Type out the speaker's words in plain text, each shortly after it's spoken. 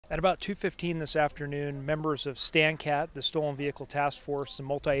At about 2:15 this afternoon, members of STANCAT, the Stolen Vehicle Task Force, the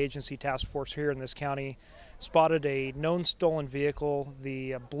multi-agency task force here in this county, spotted a known stolen vehicle,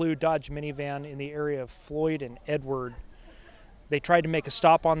 the blue Dodge minivan, in the area of Floyd and Edward. They tried to make a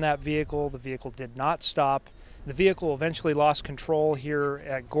stop on that vehicle. The vehicle did not stop. The vehicle eventually lost control here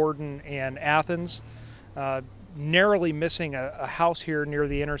at Gordon and Athens, narrowly missing a house here near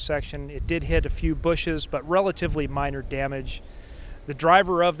the intersection. It did hit a few bushes, but relatively minor damage. The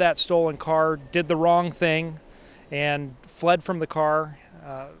driver of that stolen car did the wrong thing and fled from the car.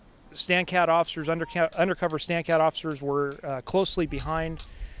 STANCAT officers, undercover STANCAT officers were closely behind,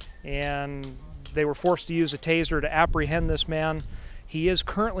 and they were forced to use a taser to apprehend this man. He is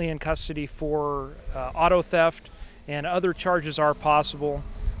currently in custody for auto theft, and other charges are possible.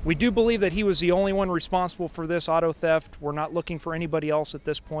 We do believe that he was the only one responsible for this auto theft. We're not looking for anybody else at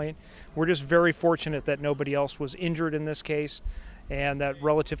this point. We're just very fortunate that nobody else was injured in this case, and that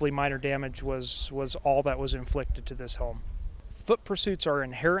relatively minor damage was all that was inflicted to this home. Foot pursuits are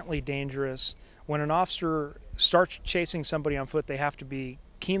inherently dangerous. When an officer starts chasing somebody on foot, they have to be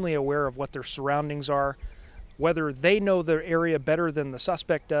keenly aware of what their surroundings are, whether they know their area better than the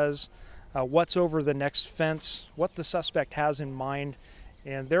suspect does, what's over the next fence, what the suspect has in mind,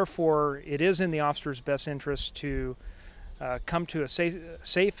 and therefore it is in the officer's best interest to come to a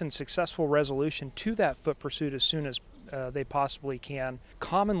safe and successful resolution to that foot pursuit as soon as they possibly can.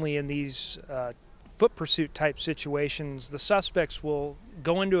 Commonly in these foot pursuit type situations, the suspects will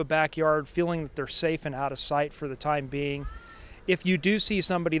go into a backyard feeling that they're safe and out of sight for the time being. If you do see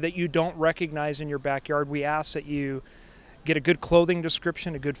somebody that you don't recognize in your backyard, we ask that you get a good clothing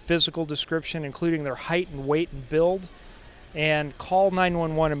description, a good physical description, including their height and weight and build, and call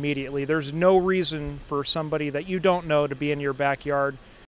 911 immediately. There's no reason for somebody that you don't know to be in your backyard.